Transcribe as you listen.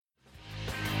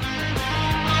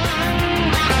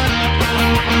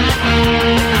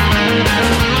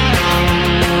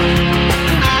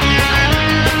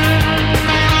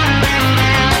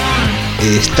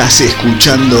Estás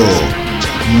escuchando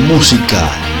música,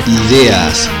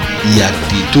 ideas y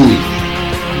actitud.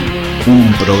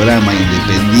 Un programa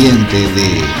independiente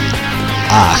de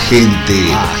Agente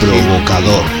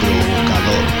Provocador.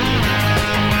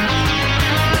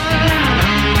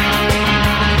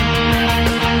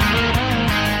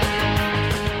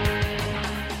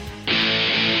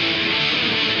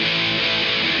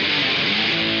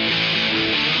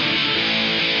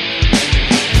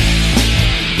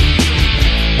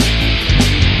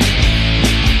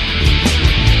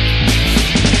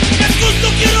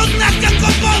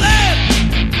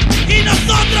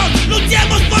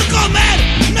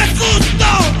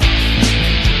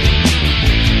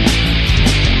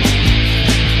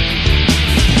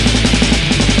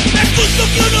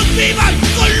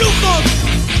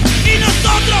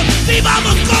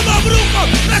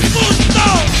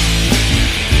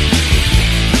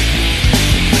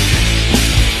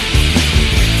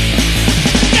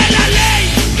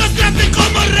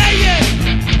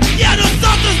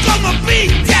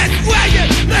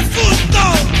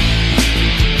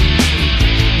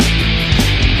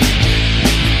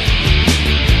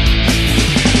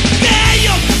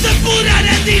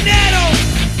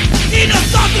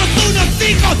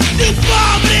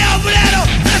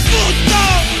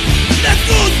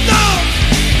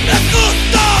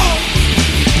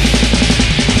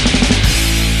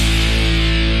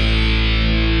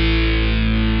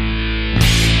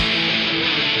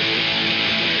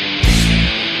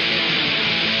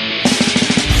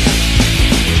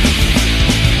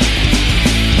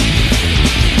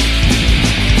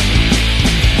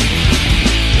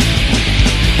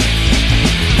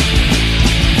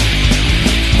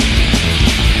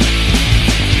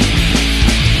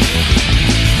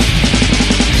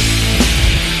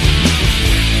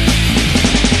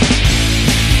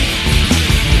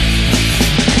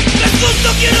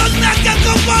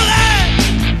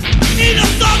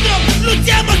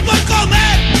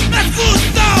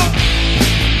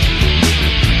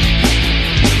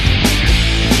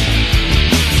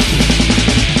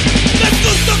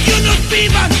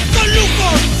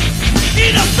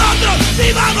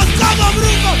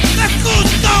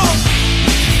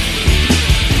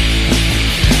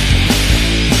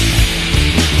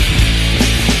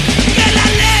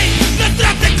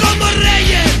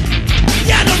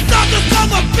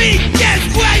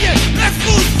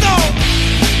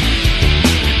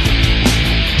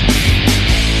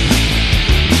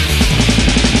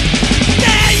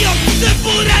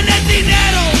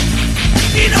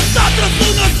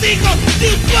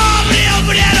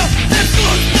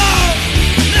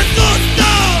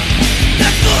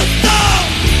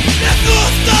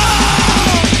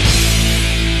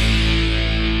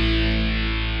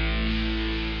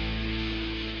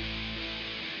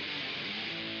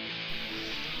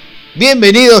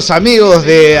 Bienvenidos amigos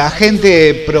de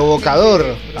Agente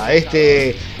Provocador a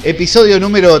este episodio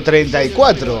número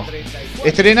 34.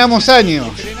 Estrenamos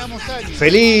año.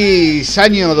 Feliz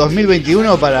año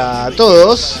 2021 para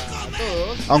todos.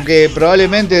 Aunque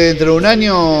probablemente dentro de un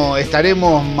año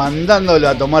estaremos mandándolo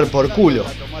a tomar por culo.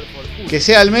 Que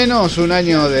sea al menos un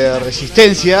año de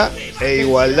resistencia e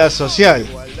igualdad social.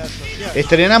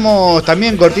 Estrenamos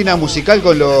también cortina musical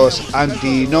con los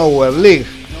Anti-Nowhere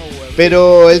League.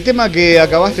 Pero el tema que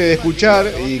acabaste de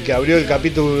escuchar y que abrió el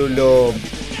capítulo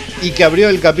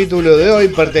de hoy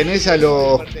pertenece a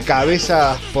los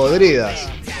Cabezas Podridas.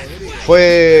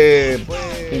 Fue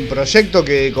un proyecto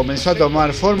que comenzó a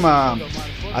tomar forma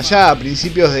allá a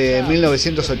principios de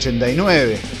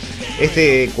 1989.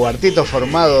 Este cuarteto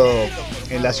formado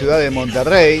en la ciudad de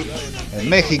Monterrey, en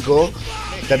México,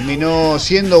 terminó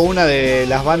siendo una de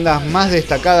las bandas más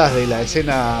destacadas de la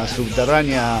escena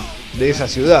subterránea de esa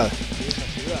ciudad.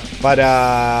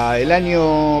 Para el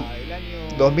año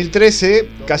 2013,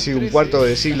 casi un cuarto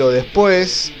de siglo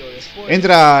después,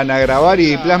 entran a grabar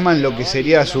y plasman lo que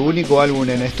sería su único álbum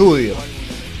en estudio.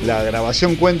 La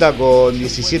grabación cuenta con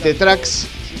 17 tracks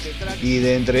y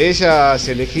de entre ellas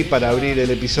elegí para abrir el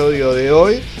episodio de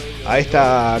hoy a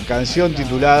esta canción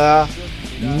titulada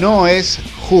No es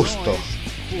justo.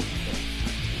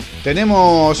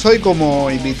 Tenemos hoy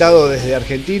como invitado desde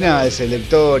Argentina al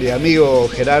selector y amigo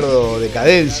Gerardo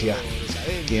Decadencia,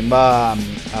 quien va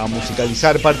a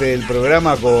musicalizar parte del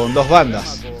programa con dos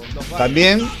bandas.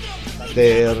 También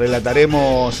te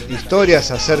relataremos historias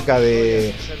acerca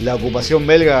de la ocupación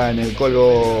belga en el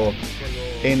Congo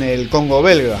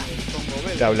belga.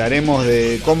 Te hablaremos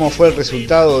de cómo fue el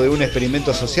resultado de un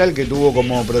experimento social que tuvo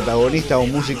como protagonista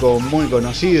un músico muy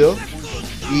conocido.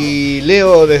 Y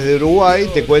Leo desde Uruguay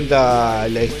te cuenta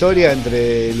la historia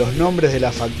entre los nombres de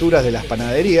las facturas de las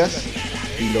panaderías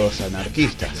y los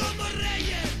anarquistas.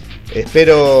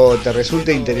 Espero te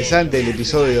resulte interesante el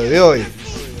episodio de hoy.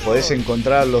 Podés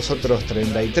encontrar los otros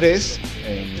 33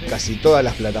 en casi todas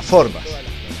las plataformas.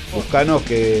 Buscanos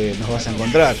que nos vas a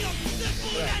encontrar.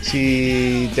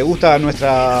 Si te gusta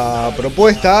nuestra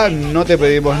propuesta, no te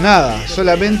pedimos nada,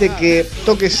 solamente que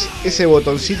toques ese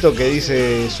botoncito que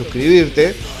dice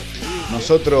suscribirte.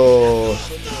 Nosotros,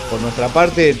 por nuestra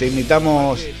parte, te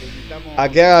invitamos a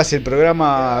que hagas el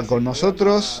programa con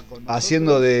nosotros,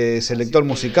 haciendo de selector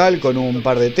musical con un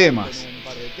par de temas.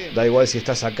 Da igual si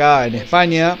estás acá en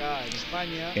España,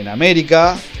 en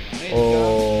América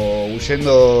o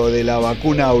huyendo de la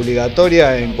vacuna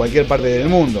obligatoria en cualquier parte del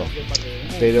mundo.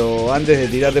 Pero antes de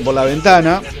tirarte por la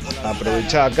ventana,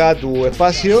 aprovechá acá tu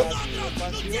espacio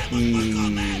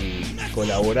y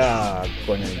colabora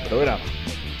con el programa.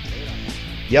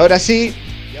 Y ahora sí,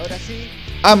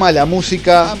 ama la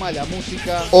música,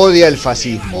 odia el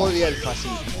fascismo.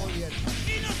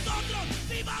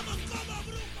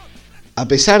 A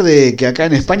pesar de que acá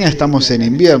en España estamos en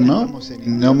invierno,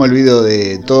 no me olvido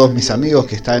de todos mis amigos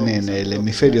que están en el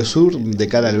hemisferio sur de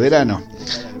cara al verano.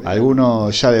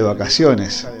 Algunos ya de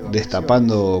vacaciones,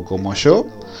 destapando como yo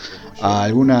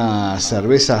algunas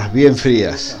cervezas bien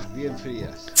frías.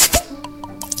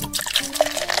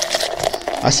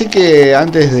 Así que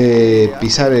antes de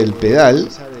pisar el pedal,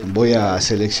 voy a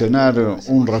seleccionar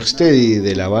un rocksteady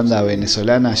de la banda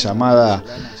venezolana llamada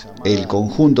El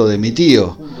Conjunto de mi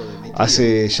Tío.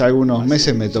 Hace ya algunos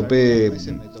meses me topé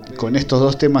con estos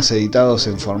dos temas editados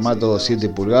en formato 7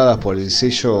 pulgadas por el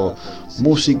sello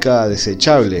Música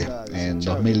Desechable en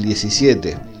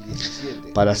 2017.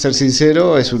 Para ser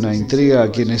sincero, es una intriga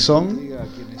quiénes son,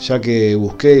 ya que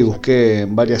busqué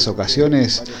en varias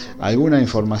ocasiones alguna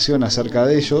información acerca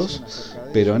de ellos,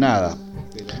 pero nada.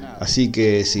 Así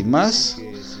que sin más,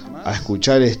 a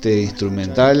escuchar este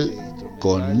instrumental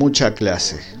con mucha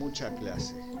clase.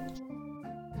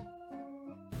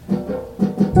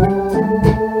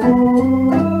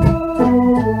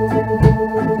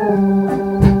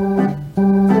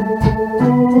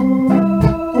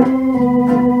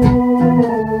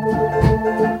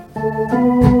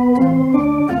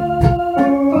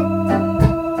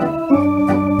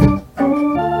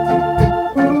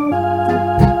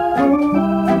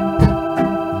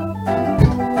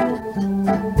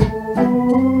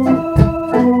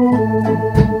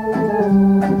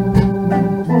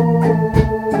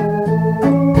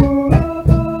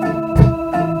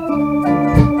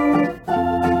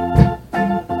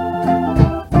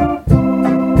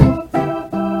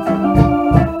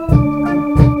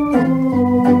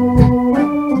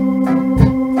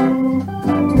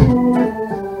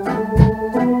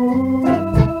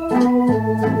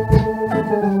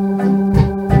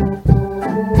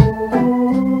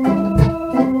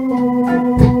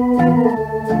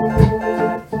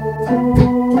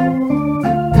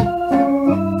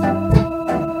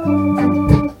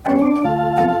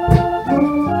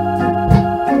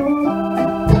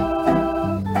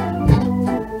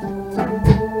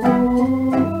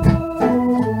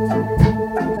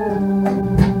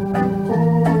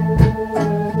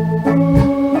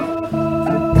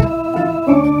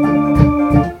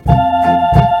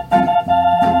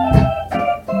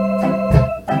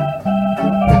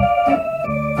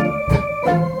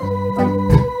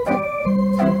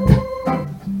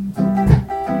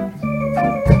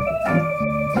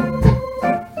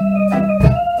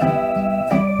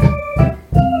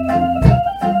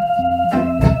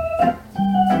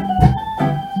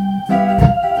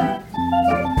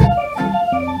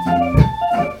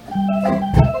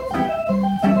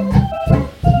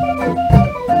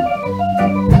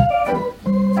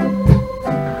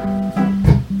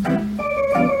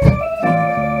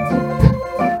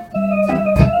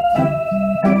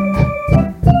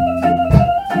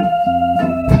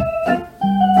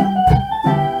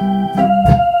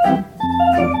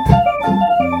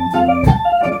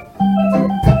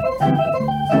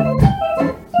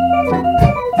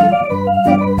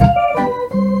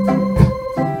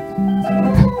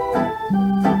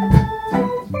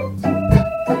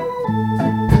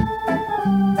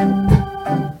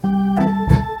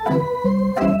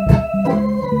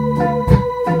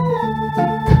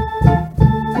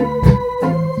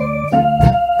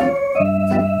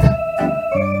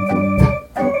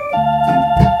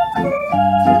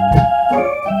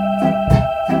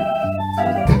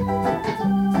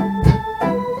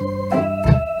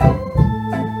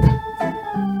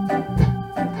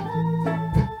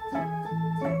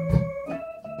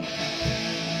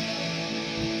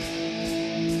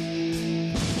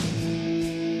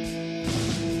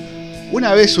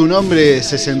 Una vez un hombre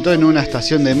se sentó en una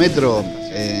estación de metro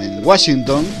en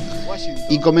Washington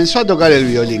y comenzó a tocar el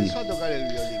violín.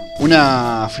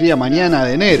 Una fría mañana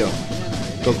de enero.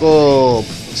 Tocó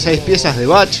 6 piezas de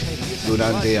Bach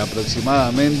durante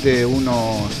aproximadamente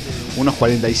unos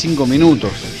 45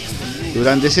 minutos.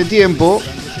 Durante ese tiempo,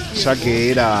 ya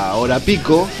que era hora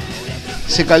pico,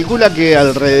 se calcula que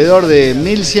alrededor de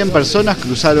 1.100 personas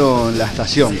cruzaron la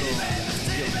estación,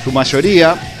 su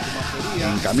mayoría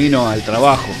en camino al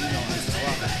trabajo.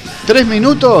 3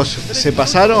 minutos se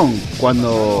pasaron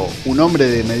cuando un hombre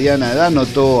de mediana edad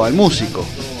notó al músico.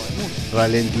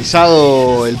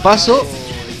 Ralentizado el paso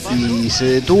y se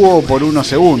detuvo por unos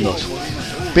segundos,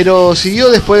 pero siguió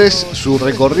después su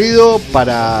recorrido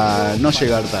para no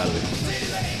llegar tarde.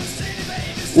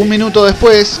 1 minuto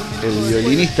después, el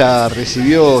violinista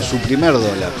recibió su primer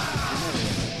dólar.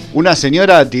 Una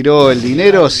señora tiró el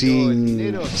dinero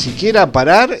sin siquiera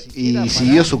parar y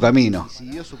siguió su camino.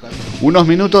 Unos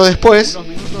minutos después,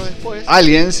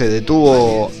 alguien se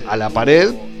detuvo a la pared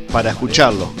para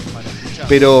escucharlo,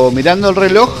 pero mirando el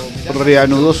reloj,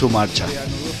 reanudó su marcha.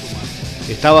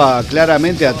 Estaba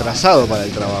claramente atrasado para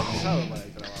el trabajo.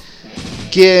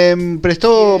 Quien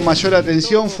prestó mayor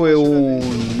atención fue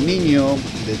un niño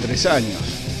de 3 años.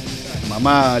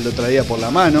 Mamá lo traía por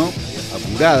la mano,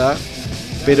 apurada,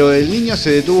 pero el niño se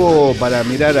detuvo para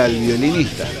mirar al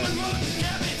violinista.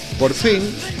 Por fin,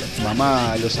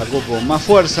 mamá lo sacó con más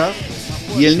fuerza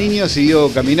y el niño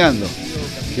siguió caminando,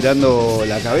 girando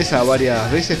la cabeza varias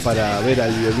veces para ver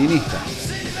al violinista.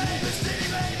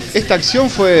 Esta acción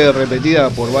fue repetida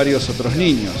por varios otros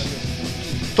niños.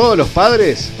 Todos los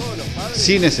padres,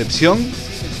 sin excepción,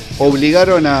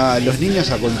 obligaron a los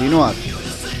niños a continuar.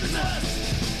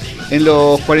 En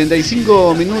los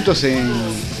 45 minutos en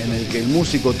el que el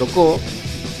músico tocó,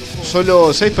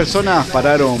 solo 6 personas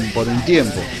pararon por un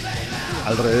tiempo.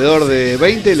 Alrededor de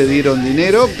 20 le dieron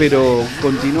dinero, pero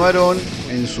continuaron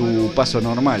en su paso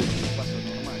normal.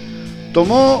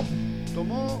 Tomó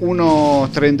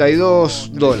unos 32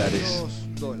 dólares.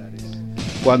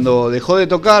 Cuando dejó de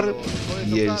tocar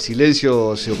y el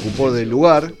silencio se ocupó del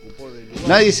lugar,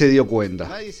 nadie se dio cuenta.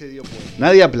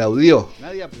 Nadie aplaudió.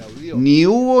 Ni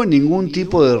hubo ningún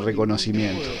tipo de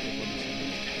reconocimiento.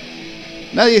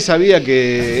 Nadie sabía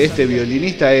que este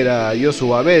violinista era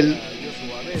Yoshua Bell,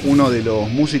 uno de los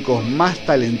músicos más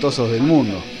talentosos del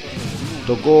mundo.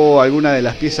 Tocó algunas de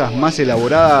las piezas más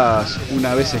elaboradas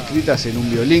una vez escritas en un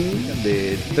violín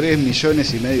de $3,5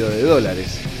 millones de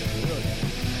dólares.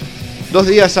 2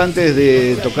 días antes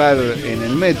de tocar en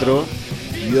el metro,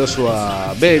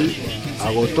 Yoshua Bell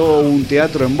agotó un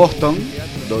teatro en Boston,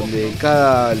 donde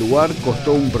cada lugar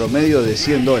costó un promedio de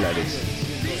 $100.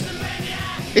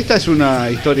 Esta es una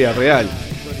historia real.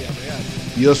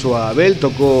 Yoshua Bell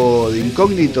tocó de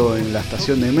incógnito en la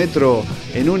estación de metro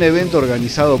en un evento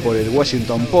organizado por el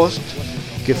Washington Post,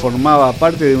 que formaba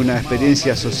parte de una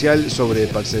experiencia social sobre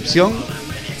percepción,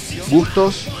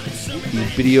 gustos y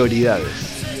prioridades.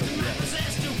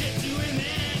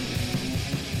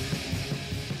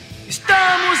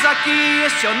 Estamos aqui,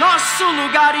 este é o nosso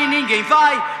lugar e ninguém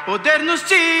vai poder nos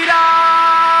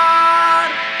tirar.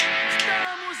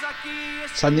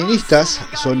 Sandinistas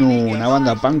son una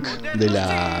banda punk de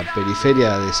la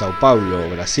periferia de Sao Paulo,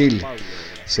 Brasil.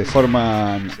 Se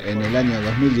forman en el año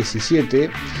 2017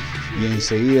 y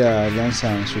enseguida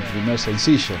lanzan su primer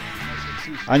sencillo.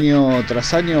 Año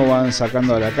tras año van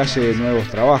sacando a la calle nuevos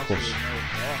trabajos.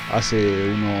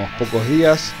 Hace unos pocos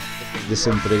días,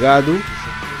 Desempregado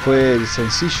fue el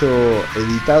sencillo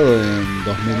editado en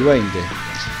 2020.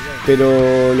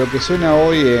 Pero lo que suena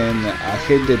hoy en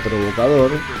Agente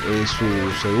Provocador es su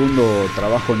segundo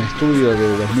trabajo en estudio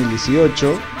de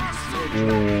 2018,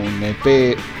 un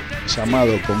EP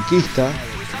llamado Conquista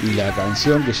y la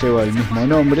canción que lleva el mismo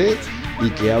nombre y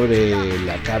que abre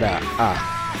la cara A.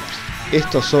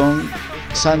 Estos son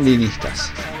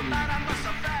Sandinistas.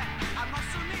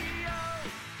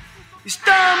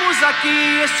 Estamos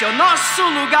aqui, este é o nosso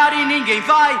lugar e ninguém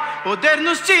vai poder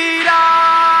nos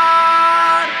tirar.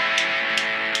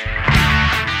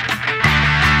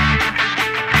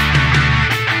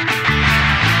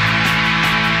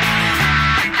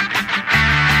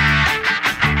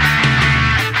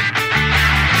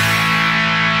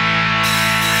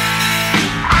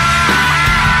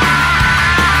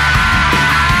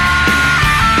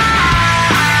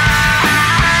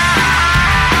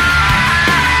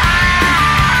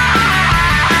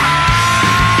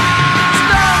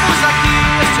 Estamos aqui,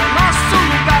 este é o nosso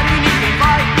lugar e ninguém vai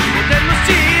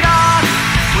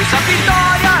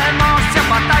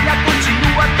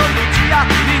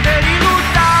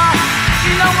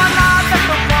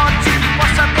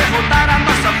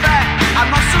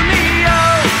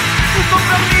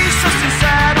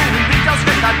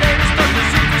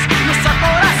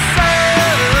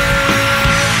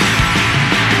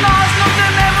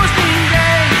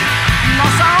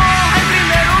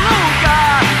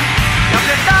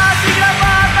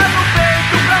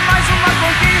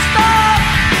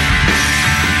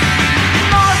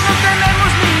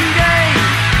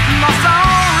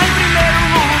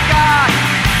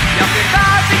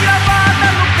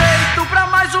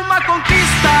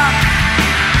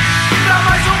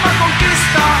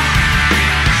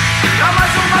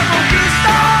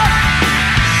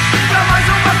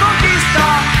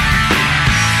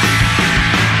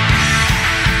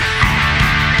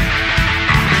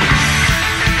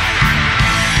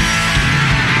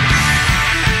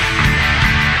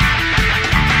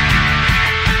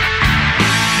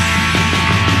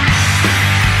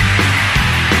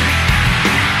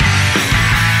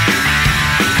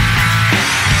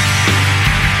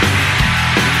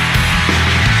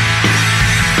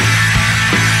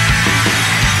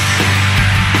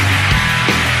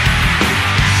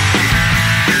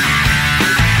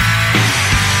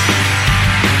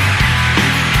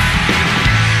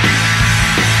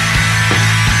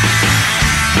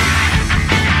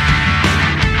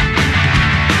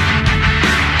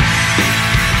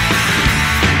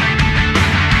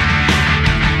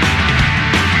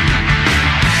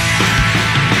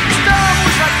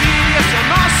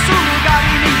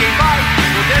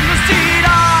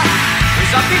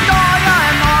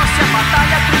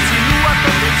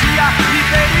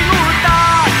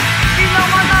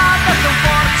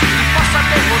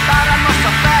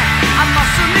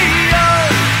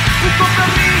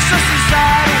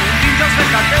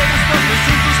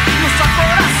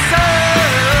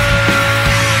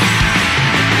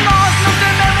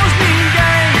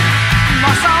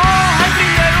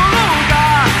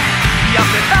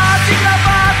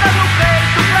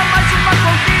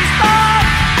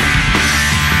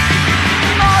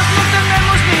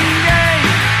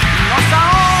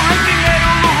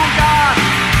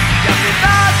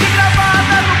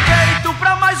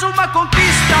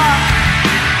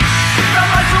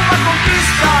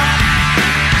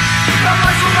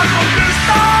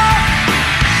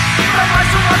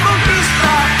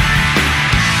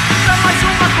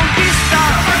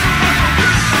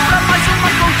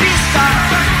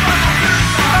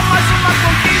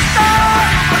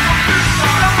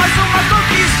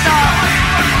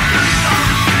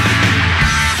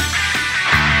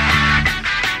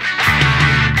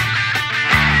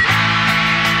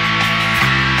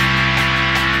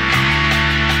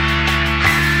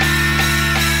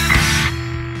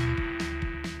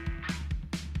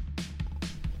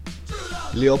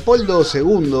Leopoldo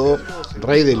II,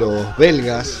 rey de los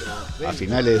belgas, a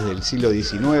finales del siglo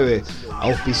XIX,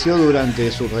 auspició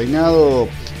durante su reinado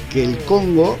que el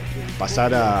Congo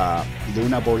pasara de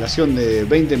una población de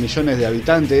 20 millones de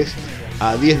habitantes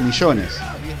a 10 millones.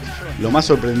 Lo más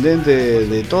sorprendente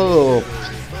de todo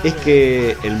es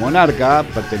que el monarca,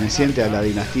 perteneciente a la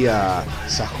dinastía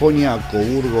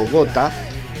Sajonia-Coburgo-Gotha,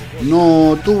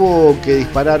 no tuvo que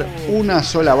disparar una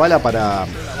sola bala para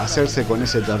hacerse con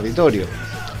ese territorio.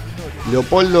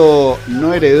 Leopoldo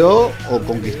no heredó o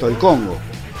conquistó el Congo.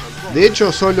 De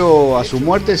hecho, solo a su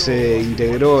muerte se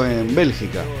integró en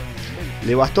Bélgica.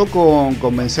 Le bastó con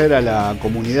convencer a la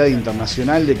comunidad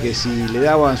internacional de que si le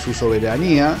daban su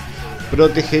soberanía,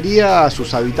 protegería a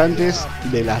sus habitantes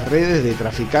de las redes de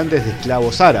traficantes de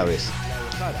esclavos árabes.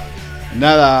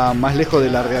 Nada más lejos de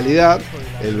la realidad,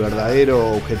 el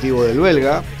verdadero objetivo del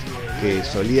belga, que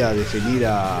solía definir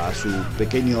a su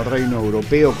pequeño reino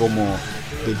europeo como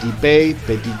Petit Pays,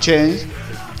 Petit Change,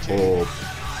 o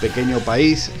pequeño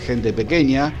país, gente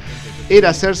pequeña, era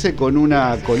hacerse con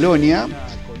una colonia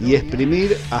y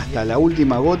exprimir hasta la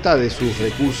última gota de sus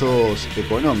recursos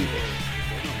económicos.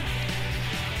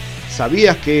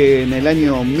 ¿Sabías que en el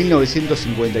año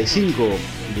 1955,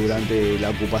 durante la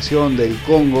ocupación del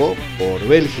Congo por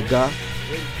Bélgica,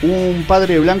 un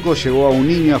padre blanco llevó a un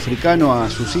niño africano a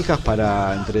sus hijas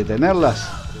para entretenerlas?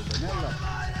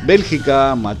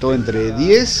 Bélgica mató entre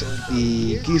 10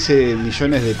 y 15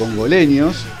 millones de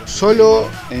congoleños solo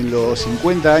en los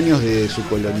 50 años de su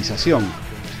colonización.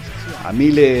 A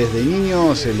miles de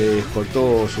niños se les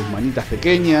cortó sus manitas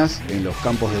pequeñas en los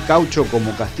campos de caucho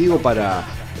como castigo para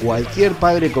cualquier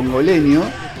padre congoleño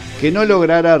que no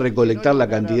lograra recolectar la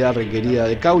cantidad requerida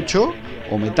de caucho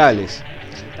o metales,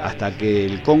 hasta que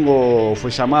el Congo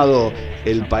fue llamado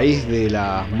el país de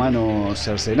las manos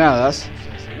cercenadas.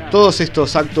 Todos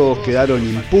estos actos quedaron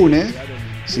impunes,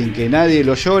 sin que nadie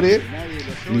lo llore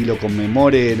ni lo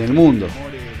conmemore en el mundo.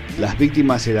 Las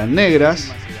víctimas eran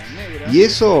negras y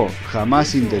eso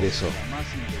jamás interesó.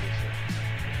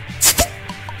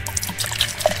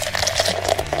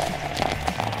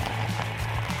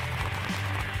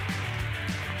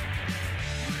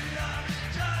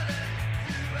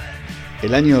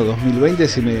 El año 2020,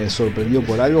 si me sorprendió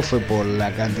por algo, fue por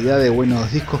la cantidad de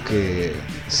buenos discos que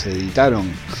se editaron.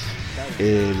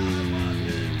 El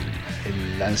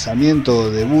lanzamiento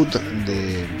debut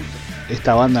de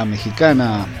esta banda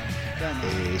mexicana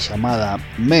llamada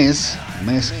MES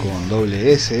con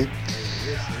doble S,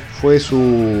 fue su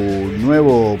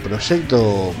nuevo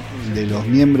proyecto de los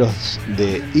miembros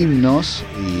de Himnos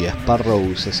y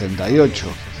Sparrow 68.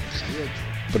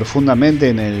 Profundamente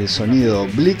en el sonido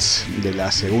Blitz de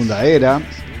la segunda era,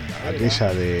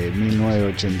 aquella de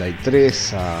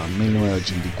 1983 a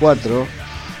 1984,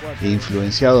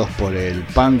 influenciados por el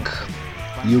punk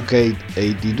UK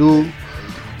 82,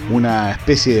 una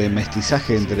especie de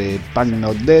mestizaje entre Punk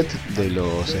Not Dead de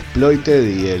los Exploited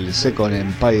y el Second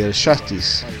Empire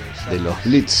Justice de los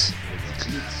Blitz.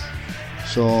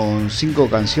 Son 5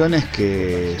 canciones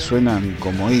que suenan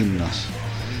como himnos.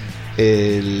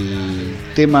 El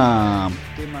tema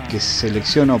que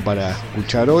selecciono para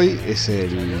escuchar hoy es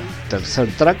el tercer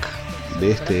track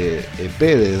de este EP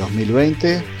de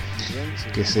 2020,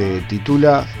 que se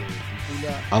titula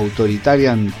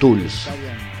Authoritarian Tools.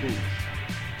 Friend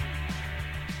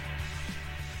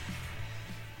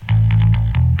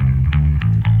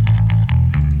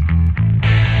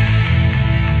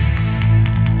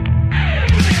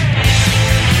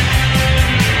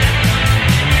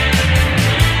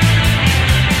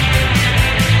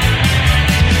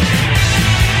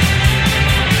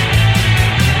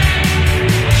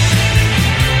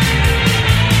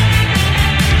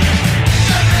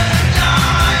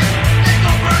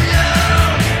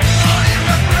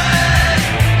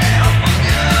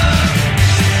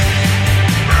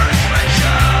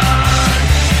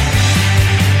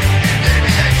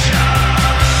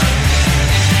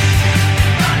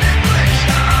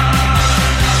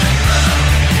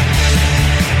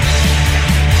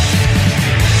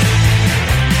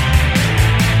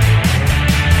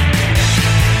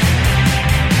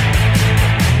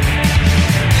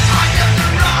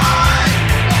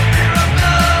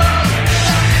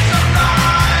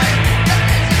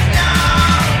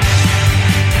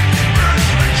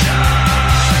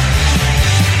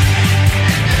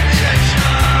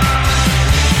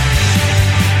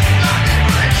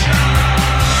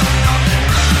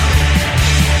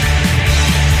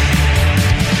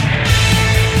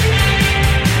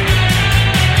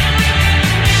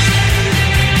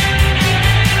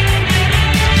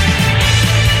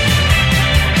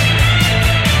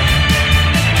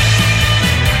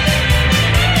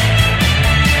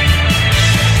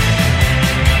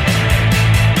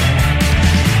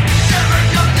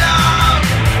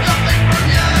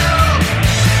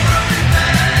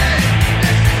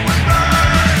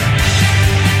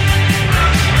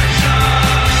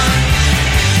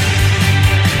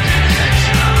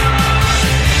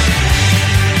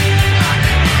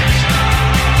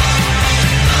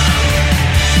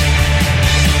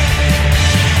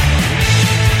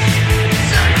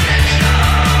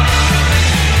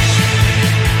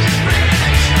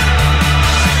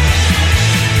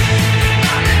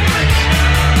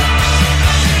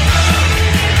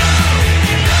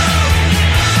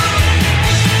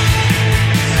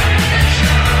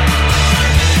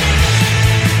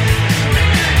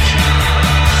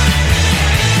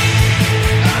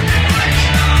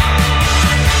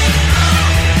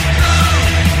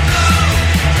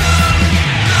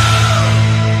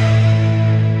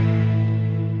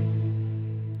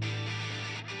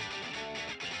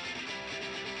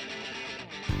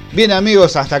Bien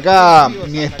amigos, hasta acá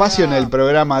mi espacio en el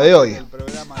programa de hoy.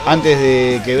 Antes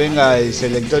de que venga el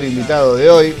selector invitado de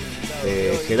hoy,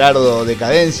 Gerardo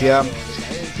Decadencia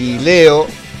y Leo,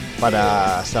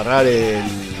 para cerrar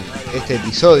este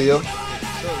episodio,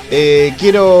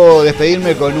 quiero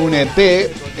despedirme con un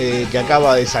EP que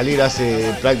acaba de salir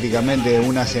hace prácticamente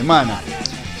una semana.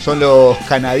 Son los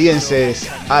canadienses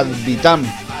Ad Vitam,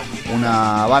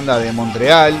 una banda de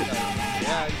Montreal,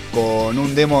 con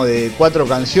un demo de 4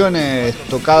 canciones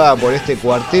tocada por este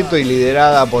cuarteto y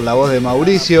liderada por la voz de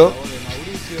Mauricio,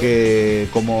 que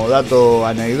como dato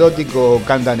anecdótico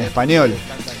canta en español.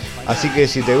 Así que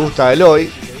si te gusta el hoy,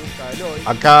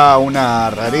 acá una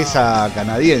rareza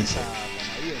canadiense.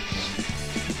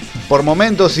 Por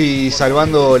momentos y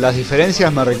salvando las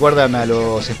diferencias me recuerdan a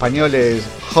los españoles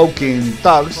Hawking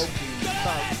Tugs.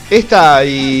 Esta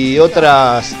y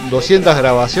otras 200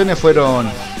 grabaciones fueron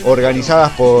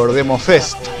organizadas por Demo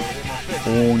Fest,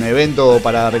 un evento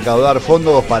para recaudar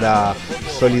fondos para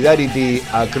Solidarity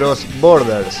Across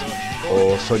Borders,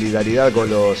 o solidaridad con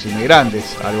los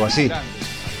inmigrantes, algo así.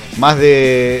 Más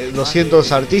de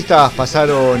 200 artistas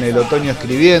pasaron el otoño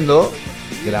escribiendo,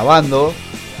 grabando,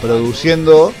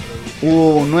 produciendo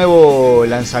un nuevo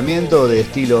lanzamiento de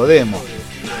estilo demo.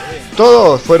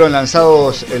 Todos fueron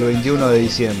lanzados el 21 de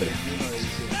diciembre.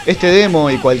 Este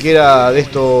demo y cualquiera de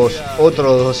estos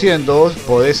otros 200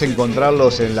 podés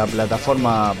encontrarlos en la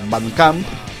plataforma Bandcamp.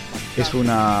 Es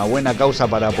una buena causa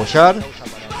para apoyar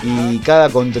y cada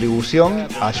contribución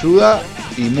ayuda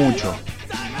y mucho.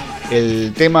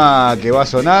 El tema que va a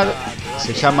sonar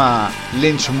se llama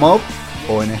Lynch Mob,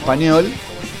 o en español,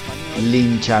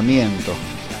 linchamiento.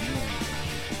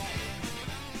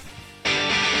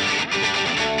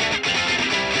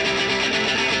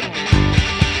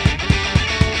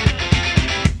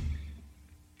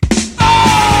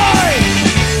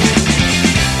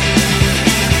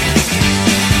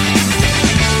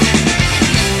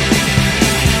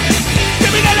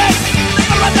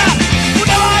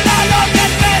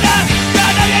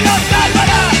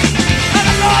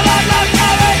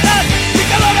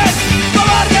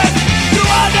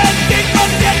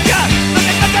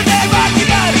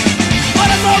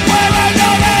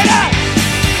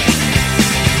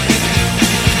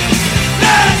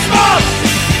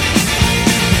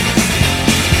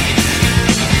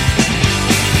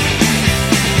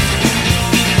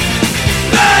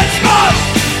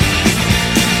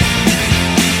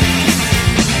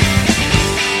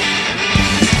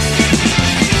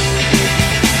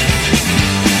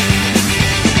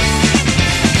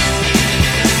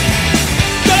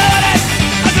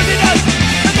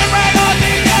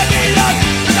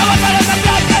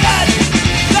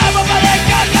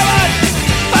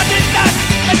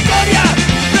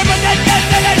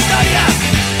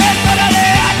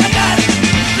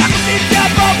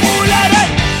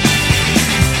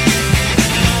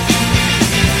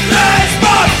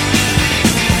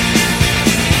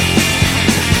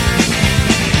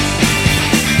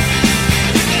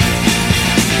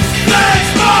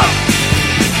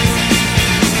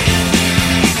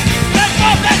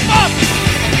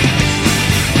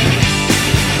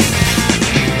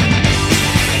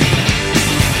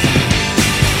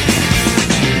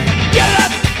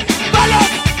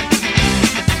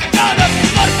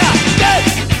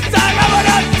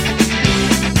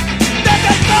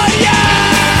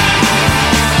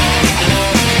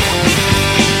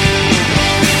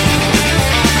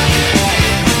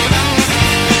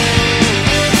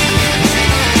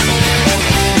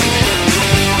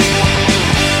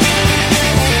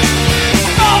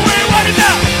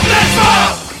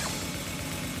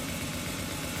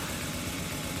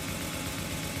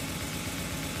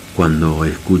 Cuando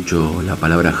escucho la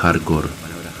palabra hardcore,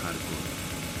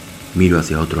 miro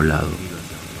hacia otro lado,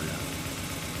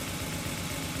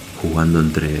 jugando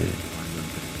entre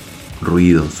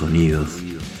ruidos, sonidos,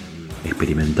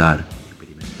 experimentar,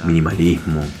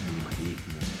 minimalismo,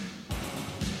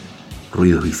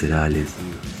 ruidos viscerales,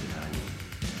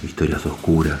 historias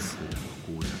oscuras.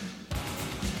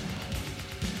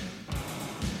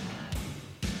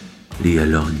 Liga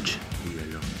Launch,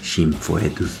 Jim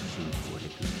Foetus,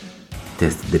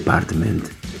 Test Department,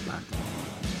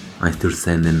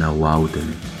 Einstürzenden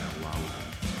Nauauten.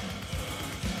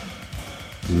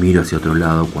 Y miro hacia otro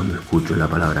lado cuando escucho la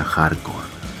palabra hardcore.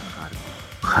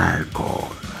 Hardcore.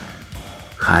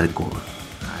 Hardcore.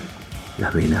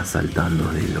 Las venas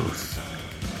saltando de los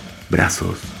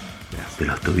brazos, de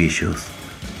los tobillos.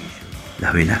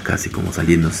 Las venas casi como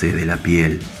saliéndose de la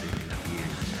piel.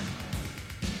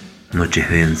 Noches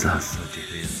densas.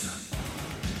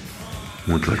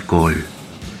 Mucho alcohol.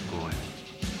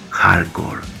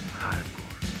 Hardcore.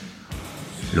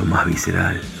 lo más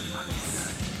visceral,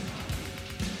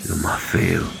 lo más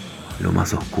feo, lo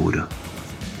más oscuro.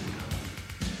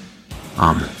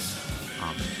 Amo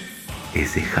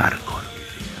ese hardcore.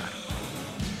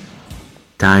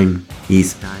 Time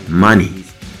is Money,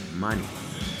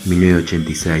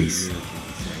 1986,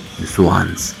 The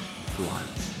Swans.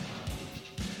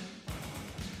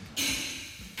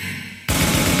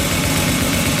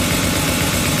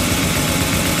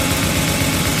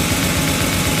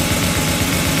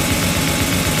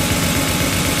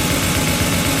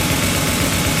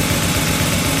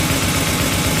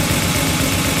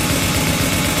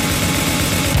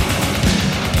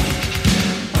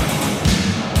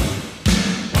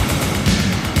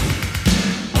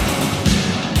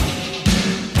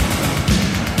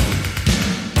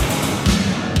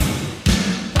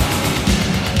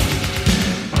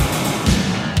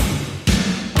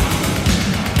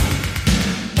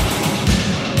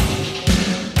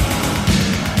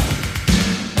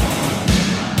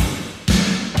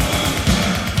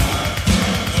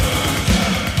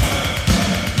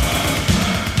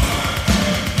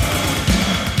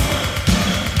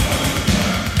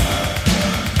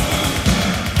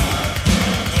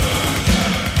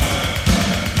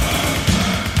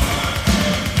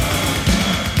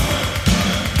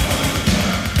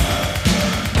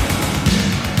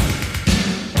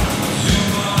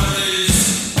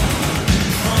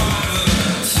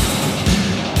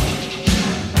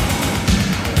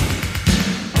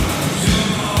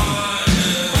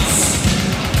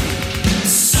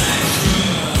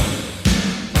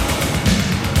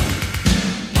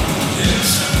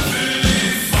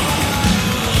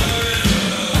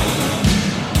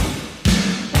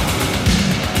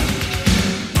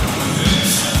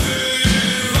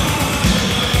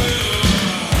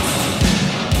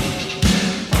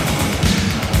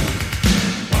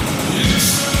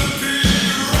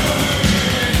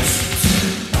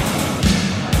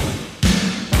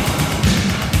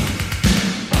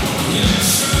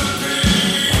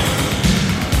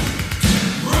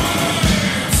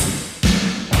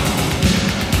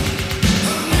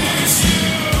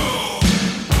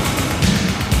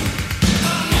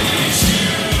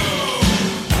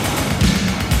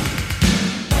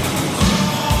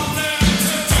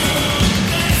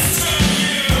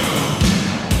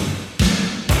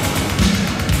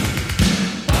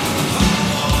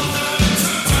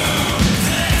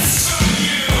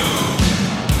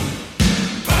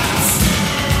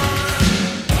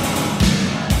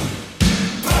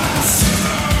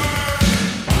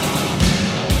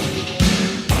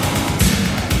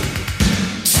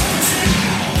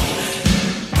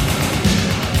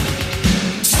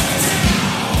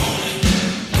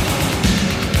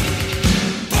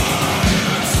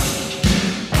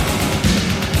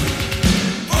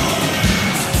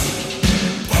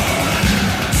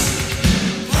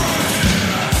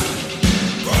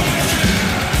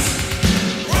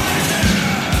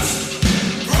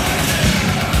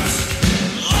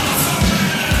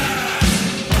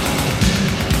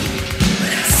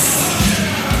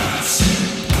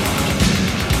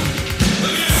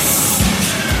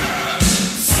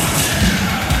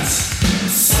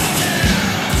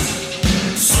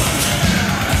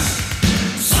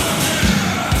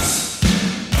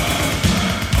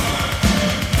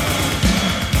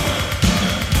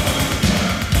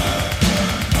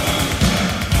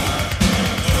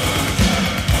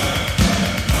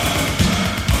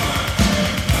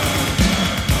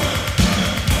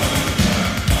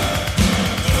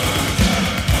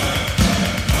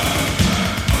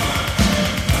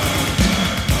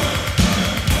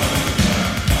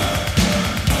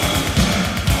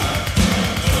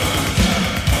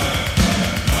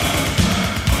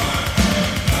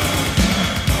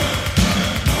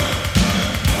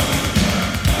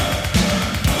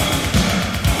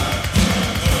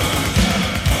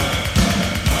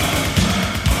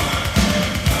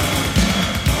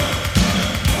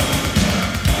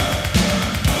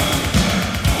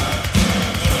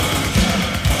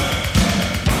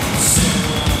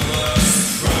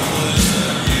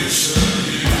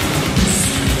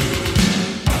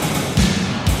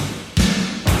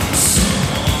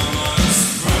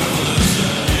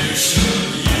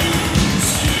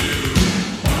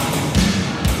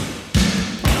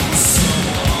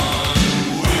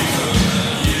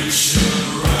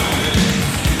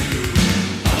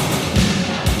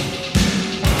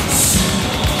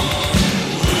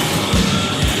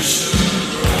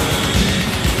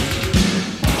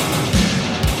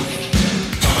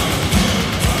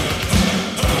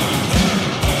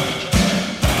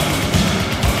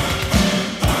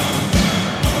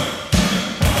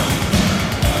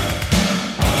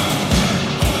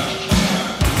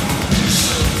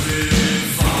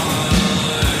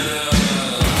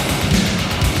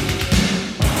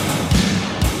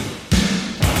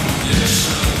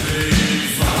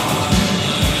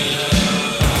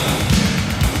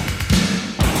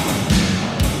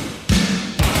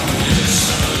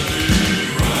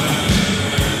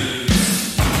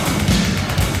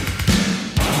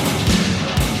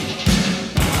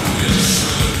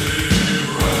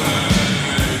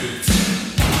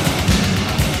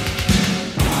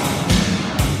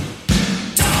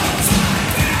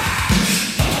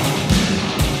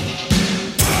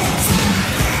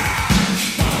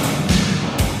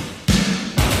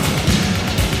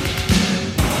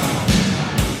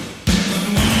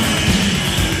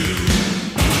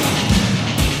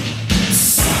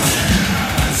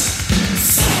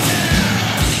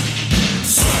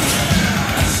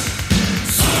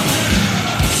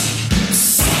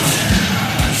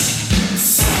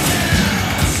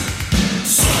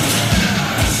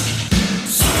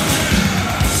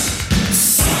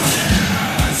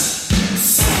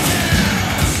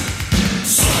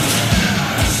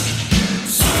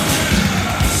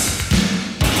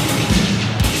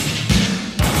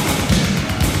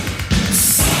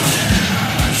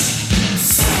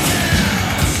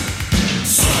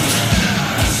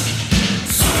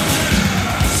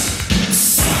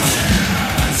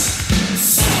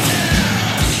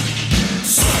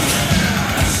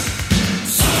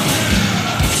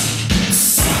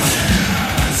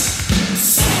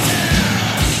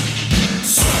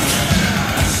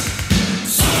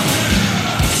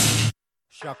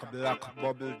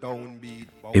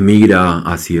 Emigra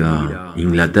hacia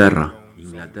Inglaterra,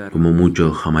 como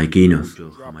muchos jamaiquinos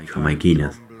y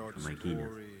jamaiquinas.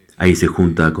 Ahí se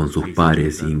junta con sus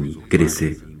pares y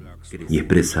crece y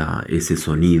expresa ese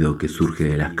sonido que surge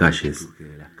de las calles,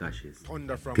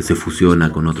 que se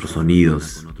fusiona con otros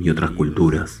sonidos y otras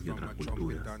culturas.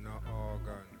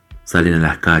 Salen a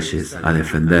las calles a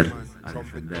defender,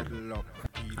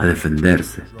 a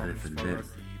defenderse,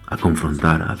 a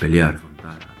confrontar, a pelear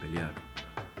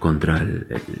contra el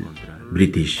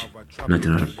British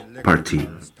National Party,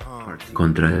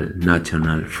 contra el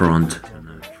National Front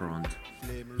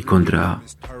y contra,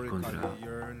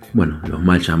 los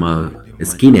mal llamados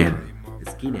skinhead,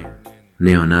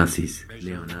 neonazis.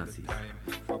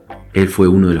 Él fue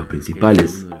uno de los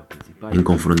principales en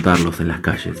confrontarlos en las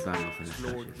calles.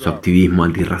 Su activismo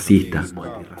antirracista,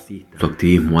 su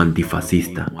activismo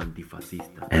antifascista,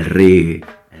 el reggae,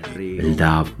 el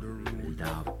dub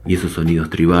y esos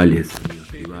sonidos tribales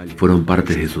fueron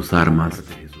parte de sus armas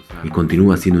y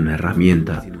continúa siendo una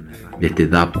herramienta de este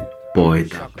dub poet,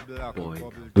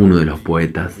 uno de los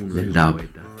poetas del dub,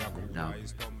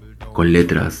 con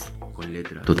letras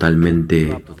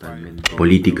totalmente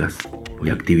políticas y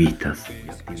activistas.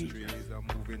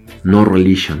 No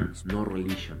religion,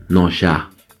 no ya,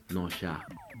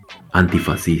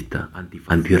 antifascista,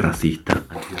 antirracista.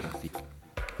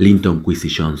 Linton Kwesi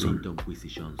Johnson.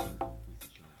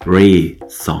 Ray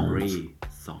Sounds.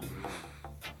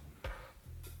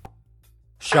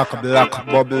 Shock black,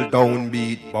 bubble down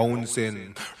beat,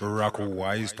 bouncing. Rock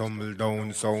wise, tumble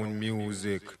down sound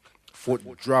music.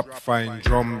 Foot drop, fine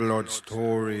drum blood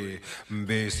story.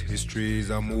 Bass history is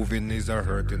a moving, is a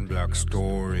hurting black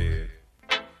story.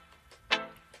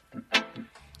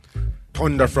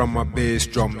 Thunder from a bass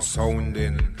drum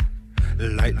sounding.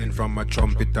 Lightning from a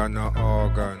trumpet and a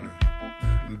organ.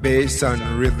 Bass and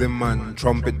rhythm and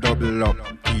trumpet double up.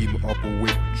 Team up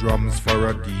with drums for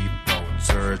a deep down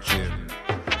searching.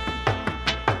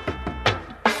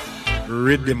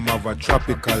 Rhythm of a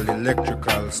tropical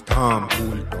electrical storm.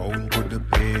 Cool down to the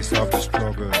pace of the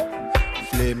struggle.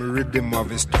 Flame rhythm of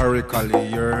historically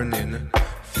yearning.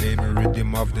 Flame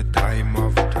rhythm of the time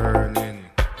of turning.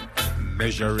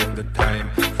 Measuring the time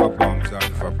for bombs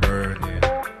and for burning.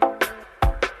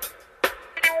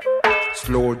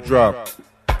 Slow drop,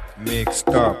 make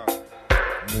stop,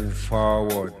 move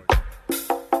forward.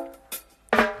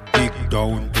 Dig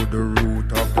down to the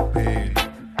root of the pain.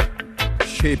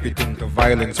 Shape it into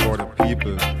violence for the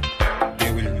people.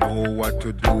 They will know what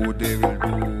to do, they will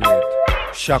do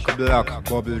it. Shock black,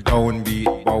 bubble down beat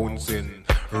bouncing.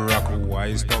 Rock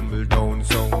wise, tumble down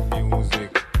sound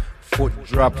music. Foot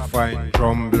drop, fine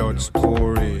drum blood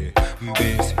story.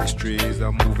 Bass history is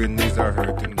a moving, is a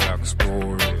hurting black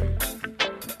story.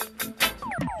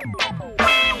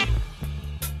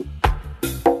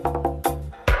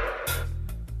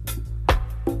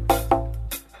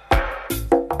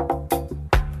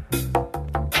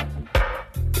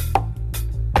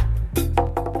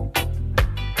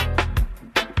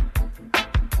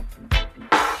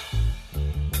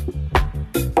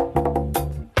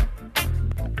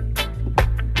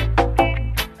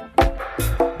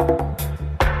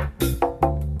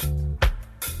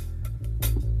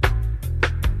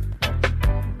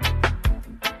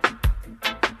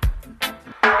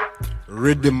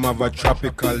 Rhythm of a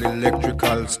tropical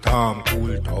electrical storm.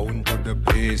 Cool down to the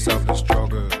pace of the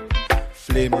struggle.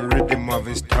 Flame rhythm of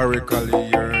historically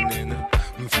yearning.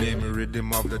 Flame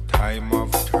rhythm of the time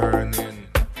of turning.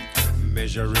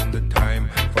 Measuring the time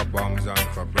for bombs and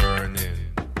for burning.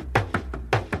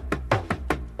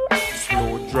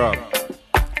 Slow drop,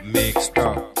 make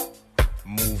stop,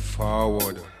 move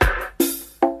forward.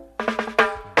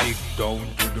 Dig down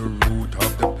to the root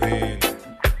of the pain.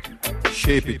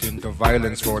 Shape it into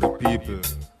violence for the people.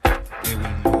 They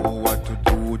will know what to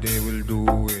do, they will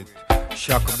do it.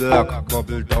 Shock black,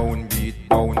 bubble down beat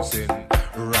bouncing.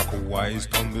 Rock wise,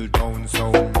 tumble down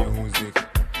sound music.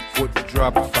 Foot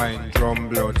drop, fine drum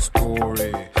blood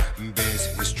story.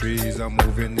 Bass history is a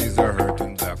moving, is a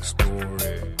hurting black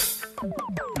story.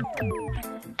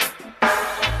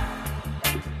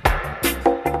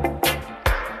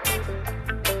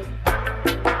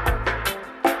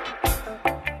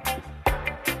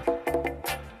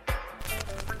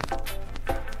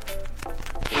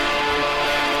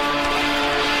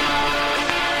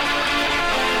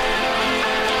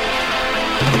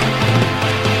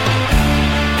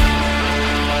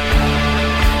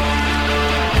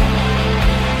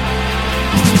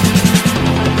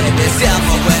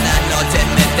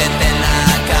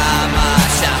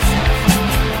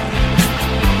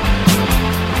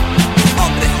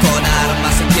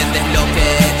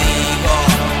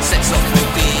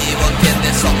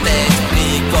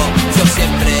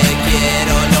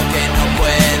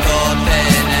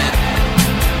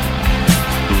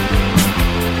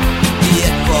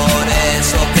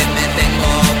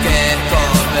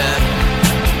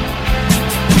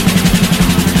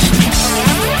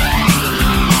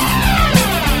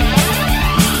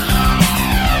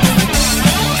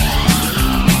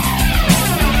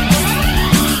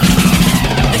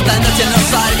 noche no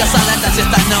salgas a la calle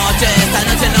esta noche, esta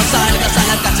noche no salgas a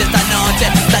la calle esta noche,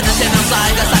 esta noche no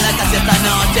salgas a la calle esta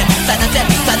noche, esta noche,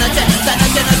 esta noche, esta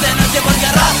noche, noche, porque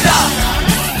racia,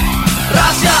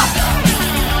 racia,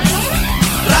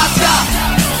 racia,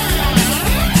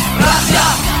 racia.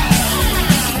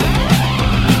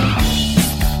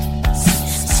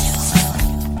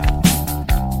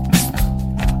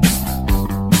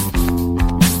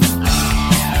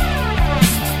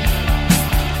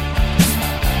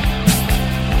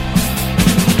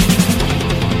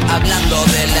 Hablando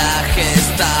de la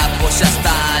Gestapo, ya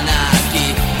están aquí.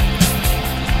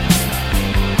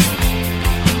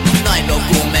 No hay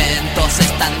documentos,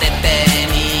 están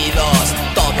detenidos,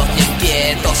 todos bien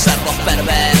quietos, cerdos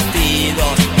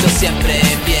pervertidos. Yo siempre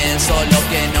pienso lo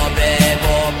que no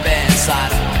debo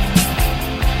pensar,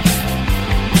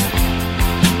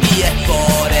 y es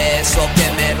por eso que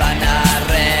me van a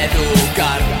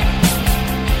reeducar.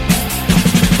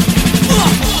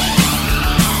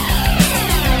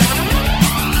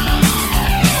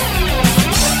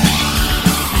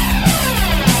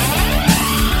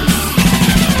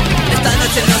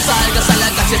 No salgas a la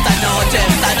calle esta noche,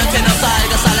 esta noche no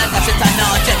salgas a la calle esta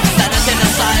noche, esta noche no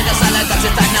salgas a la calle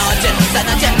esta noche, esta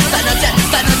noche, esta noche,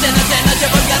 esta noche, noche,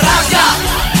 porque racia,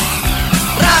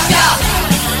 racia,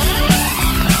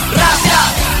 racia,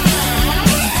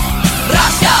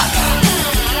 racia.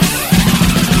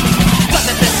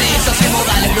 Pases precisos y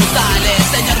modales brutales,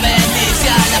 señor bendice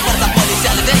a las fuerzas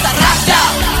policiales de esta racia,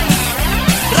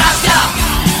 racia.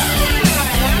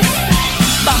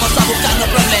 Vamos a buscarnos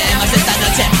problemas esta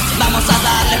noche, vamos a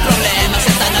darle problemas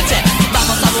esta noche,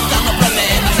 vamos a buscarnos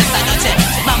problemas esta noche,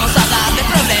 vamos a darle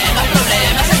problemas,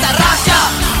 problemas esta racia,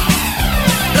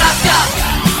 racia,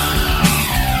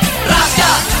 racia,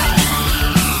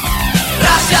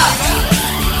 racia,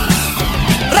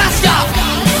 racia.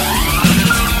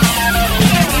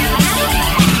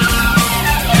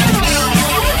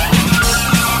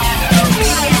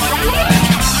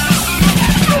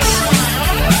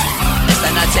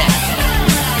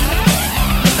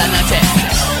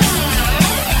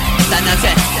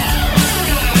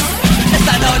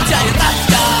 Esta noche hay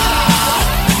racia,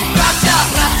 racia,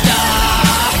 racia,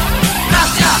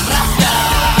 racia, racia,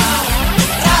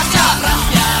 racia,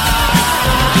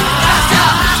 racia,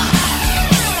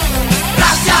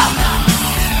 racia, racia,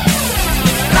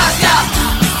 racia,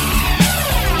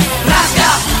 racia,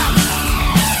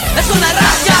 es una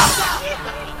racia.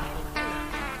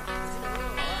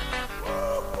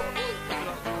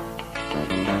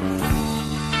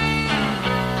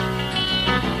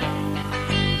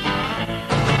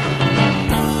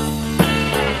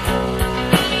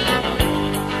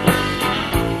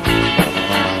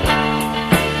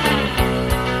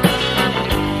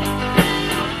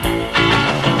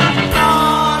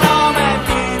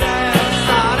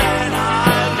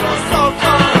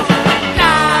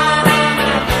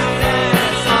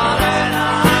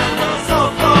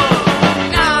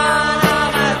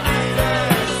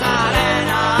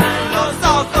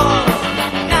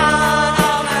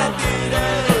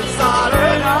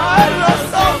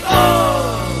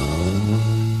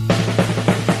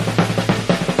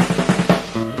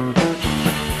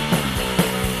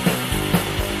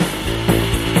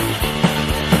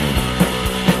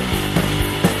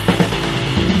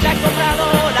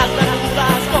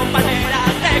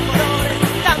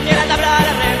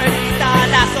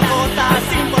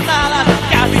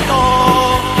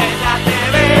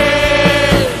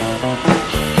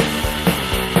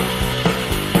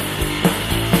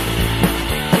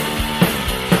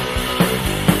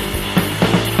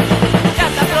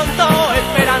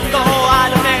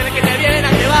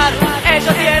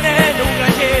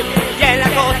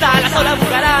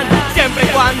 Siempre y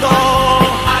cuando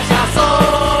haya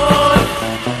sol.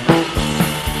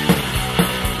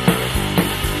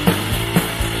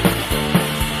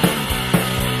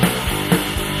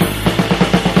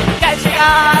 Y al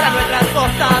llegar a nuestras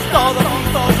costas todos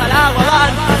juntos al agua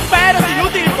van, pero es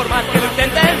inútil por más que lo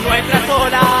intenten nuestras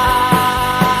olas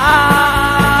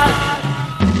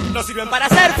no sirven para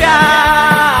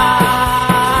surfear.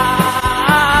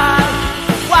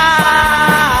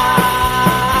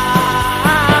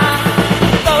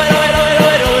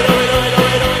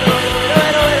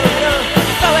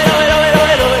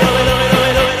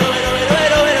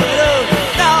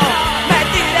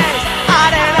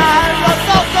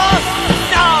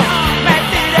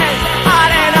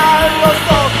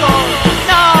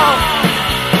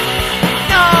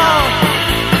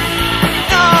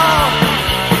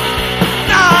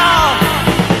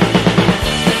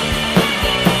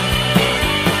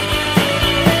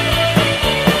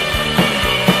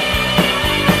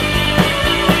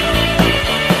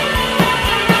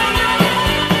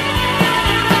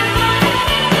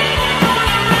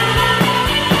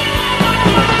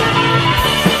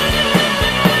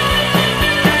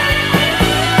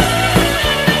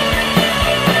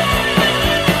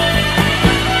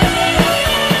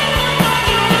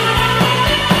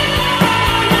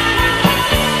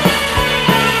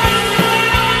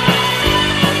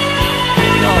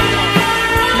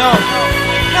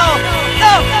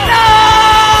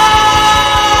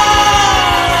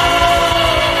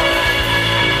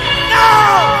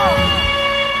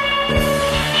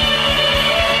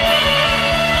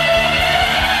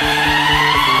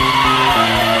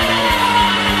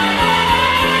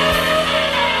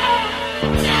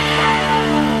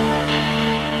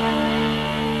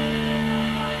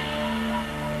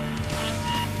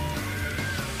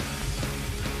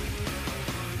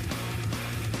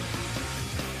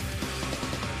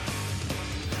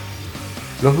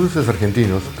 Los dulces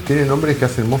argentinos tienen nombres que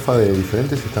hacen mofa de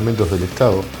diferentes estamentos del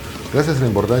Estado, gracias a la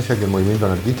importancia que el movimiento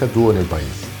anarquista tuvo en el país.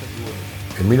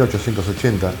 En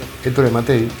 1880, Ettore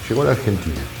Matei llegó a la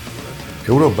Argentina.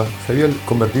 Europa se había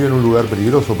convertido en un lugar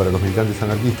peligroso para los militantes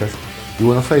anarquistas y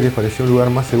Buenos Aires parecía un lugar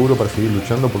más seguro para seguir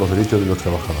luchando por los derechos de los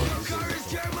trabajadores.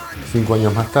 5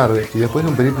 años más tarde, y después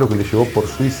de un periplo que le llevó por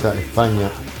Suiza,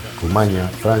 España, Rumania,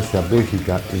 Francia,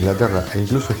 Bélgica, Inglaterra e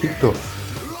incluso Egipto,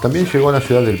 también llegó a la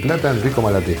ciudad del Plata Enrico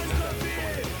Malatesta.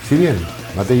 Si bien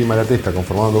Matei y Malatesta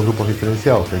conformaban dos grupos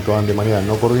diferenciados que actuaban de manera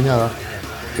no coordinada,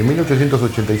 en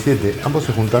 1887 ambos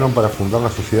se juntaron para fundar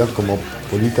la Sociedad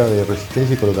Cosmopolita de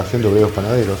Resistencia y Colocación de Obreros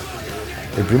Panaderos,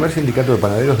 el primer sindicato de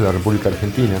panaderos de la República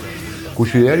Argentina,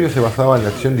 cuyo ideario se basaba en la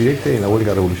acción directa y en la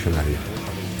huelga revolucionaria.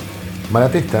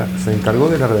 Malatesta se encargó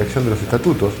de la redacción de los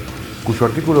estatutos, cuyo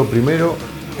artículo primero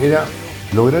era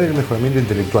lograr el mejoramiento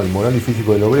intelectual, moral y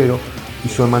físico del obrero y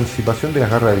su emancipación de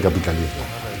las garras del capitalismo.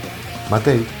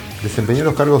 Matei desempeñó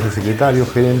los cargos de secretario,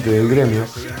 gerente del gremio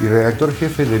y redactor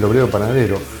jefe del Obrero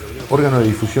Panadero, órgano de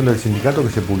difusión del sindicato que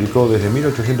se publicó desde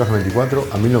 1894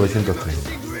 a 1930.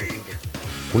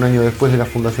 Un año después de la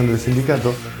fundación del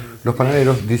sindicato, los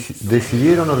panaderos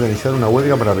decidieron organizar una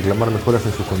huelga para reclamar mejoras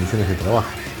en sus condiciones de trabajo.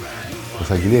 Los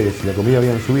alquileres y la comida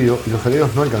habían subido y los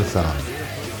salarios no alcanzaban.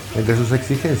 Entre sus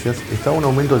exigencias estaba un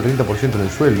aumento del 30% en el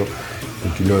sueldo,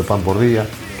 un kilo de pan por día,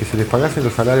 que se les pagasen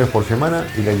los salarios por semana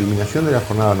y la eliminación de la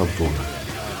jornada nocturna.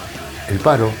 El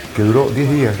paro, que duró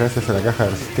 10 días gracias a la caja de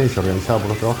resistencia organizada por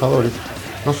los trabajadores,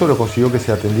 no solo consiguió que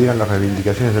se atendieran las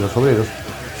reivindicaciones de los obreros,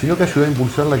 sino que ayudó a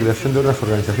impulsar la creación de otras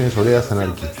organizaciones obreras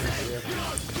anarquistas.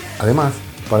 Además,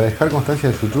 para dejar constancia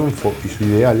de su triunfo y su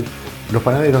ideal, los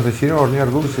panaderos decidieron hornear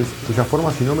dulces cuyas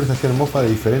formas y nombres hacían mofa de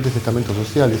diferentes estamentos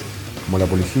sociales, como la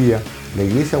policía, la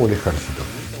iglesia o el ejército.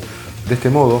 De este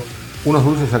modo, unos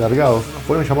dulces alargados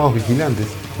fueron llamados vigilantes,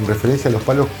 en referencia a los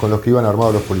palos con los que iban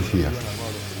armados los policías.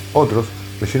 Otros,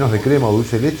 rellenos de crema o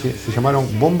dulce de leche, se llamaron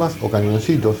bombas o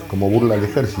cañoncitos, como burla al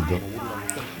ejército.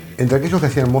 Entre aquellos que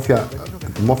hacían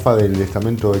mofa del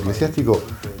estamento eclesiástico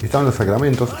estaban los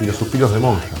sacramentos y los suspiros de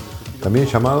monja, también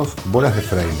llamados bolas de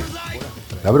fraile.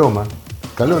 La broma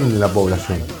caló en la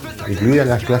población, incluidas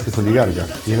las clases oligarcas,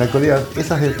 y en la actualidad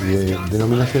esas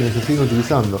denominaciones se siguen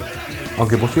utilizando,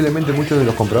 aunque posiblemente muchos de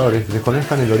los compradores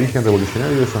desconozcan el origen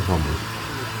revolucionario de esos nombres.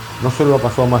 No solo ha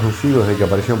pasado más de un siglo desde que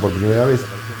aparecieron por primera vez,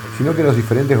 sino que los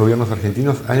diferentes gobiernos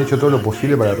argentinos han hecho todo lo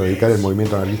posible para erradicar el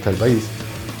movimiento anarquista del país,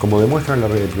 como demuestran la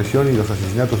represión y los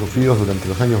asesinatos sufridos durante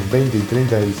los años 20 y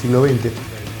 30 del siglo XX,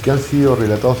 que han sido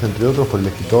relatados entre otros por el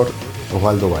escritor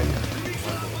Osvaldo Bayer.